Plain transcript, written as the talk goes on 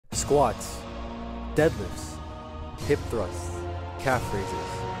squats, deadlifts, hip thrusts, calf raises.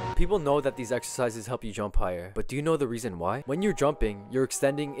 People know that these exercises help you jump higher, but do you know the reason why? When you're jumping, you're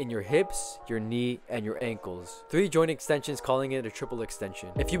extending in your hips, your knee, and your ankles. 3 joint extensions, calling it a triple extension.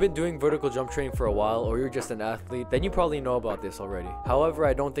 If you've been doing vertical jump training for a while, or you're just an athlete, then you probably know about this already. However,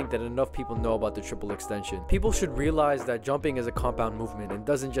 I don't think that enough people know about the triple extension. People should realize that jumping is a compound movement and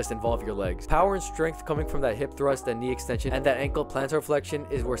doesn't just involve your legs. Power and strength coming from that hip thrust and knee extension and that ankle plantar flexion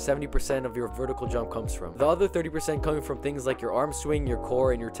is where 70% of your vertical jump comes from. The other 30% coming from things like your arm swing, your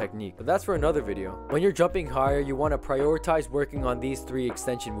core, and your technique. But that's for another video. When you're jumping higher, you want to prioritize working on these 3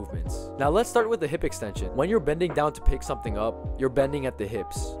 extension movements. Now let's start with the hip extension. When you're bending down to pick something up, you're bending at the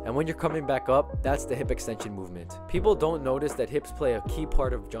hips. And when you're coming back up, that's the hip extension movement. People don't notice that hips play a key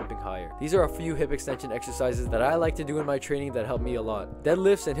part of jumping higher. These are a few hip extension exercises that I like to do in my training that help me a lot.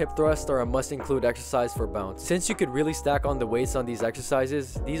 Deadlifts and hip thrusts are a must-include exercise for bounce. Since you could really stack on the weights on these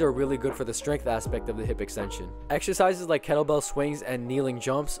exercises, these are really good for the strength aspect of the hip extension. Exercises like kettlebell swings and kneeling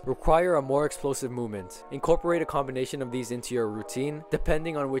jumps require a more explosive movement. Incorporate a combination of these into your routine,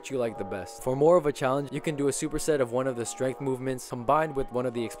 depending on which you like the best. For more of a challenge, you can do a superset of one of the strength movements combined with one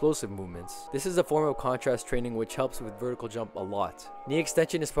of the explosive movements. This is a form of contrast training which helps with vertical jump a lot. Knee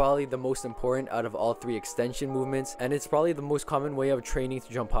extension is probably the most important out of all 3 extension movements, and it's probably the most common way of training to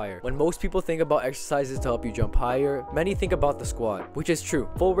jump higher. When most people think about exercises to help you jump higher, many think about the squat, which is true.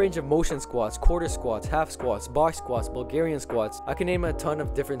 Full range of motion squats, quarter squats, half squats, box squats, Bulgarian squats. I can name a ton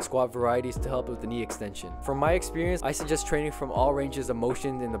of different squat varieties to help with the knee extension. From my experience, I suggest training from all ranges of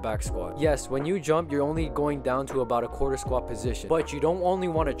motion in the back squat. Yes, when you jump, you're only going down to about a quarter squat position, but you don't only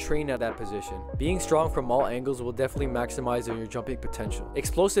want to train at that position. Being strong from all angles will definitely maximize on your jumping potential.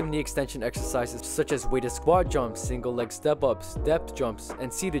 Explosive knee extension exercises such as weighted squat jumps, single leg step ups, depth jumps,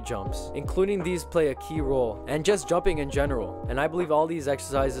 and seated jumps, including these play a key role, and just jumping in general. And I believe all these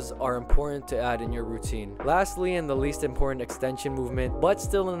exercises are important to add in your routine. Lastly, and the least important extension movement, but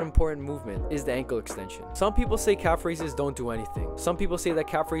still an important movement, is the ankle extension. Some people say calf raises don't do anything. Some people say that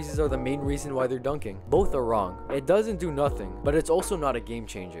calf raises are the main reason why they're dunking. Both are wrong. It doesn't do nothing, but it's also not a game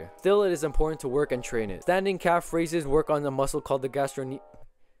changer. Still, it is important to work and train it. Standing calf raises work on a muscle called the gastrocnemius.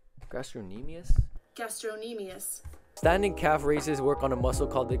 Standing calf raises work on a muscle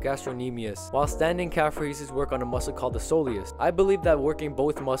called the gastrocnemius, while standing calf raises work on a muscle called the soleus. I believe that working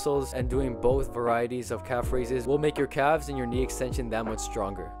both muscles and doing both varieties of calf raises will make your calves and your knee extension that much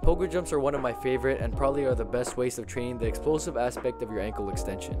stronger. Pogo jumps are one of my favorite and probably are the best ways of training the explosive aspect of your ankle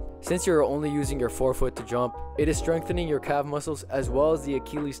extension. Since you're only using your forefoot to jump, it is strengthening your calf muscles as well as the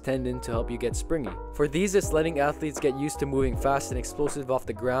Achilles tendon to help you get springy. For these, it's letting athletes get used to moving fast and explosive off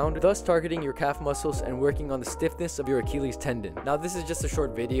the ground, thus targeting your calf muscles and working on the stiffness of your Achilles tendon. Now this is just a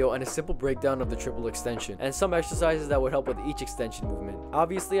short video and a simple breakdown of the triple extension and some exercises that would help with each extension movement.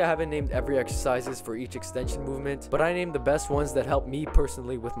 Obviously I haven't named every exercises for each extension movement, but I named the best ones that help me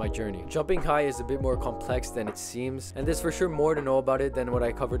personally with my journey. Jumping high is a bit more complex than it seems, and there's for sure more to know about it than what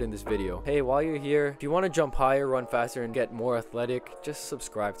I covered in this video. Hey, while you're here, if you want to jump higher, run faster, and get more athletic, just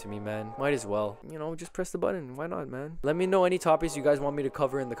subscribe to me, man. Might as well. You know, just press the button. Why not, man? Let me know any topics you guys want me to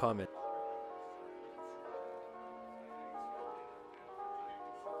cover in the comments.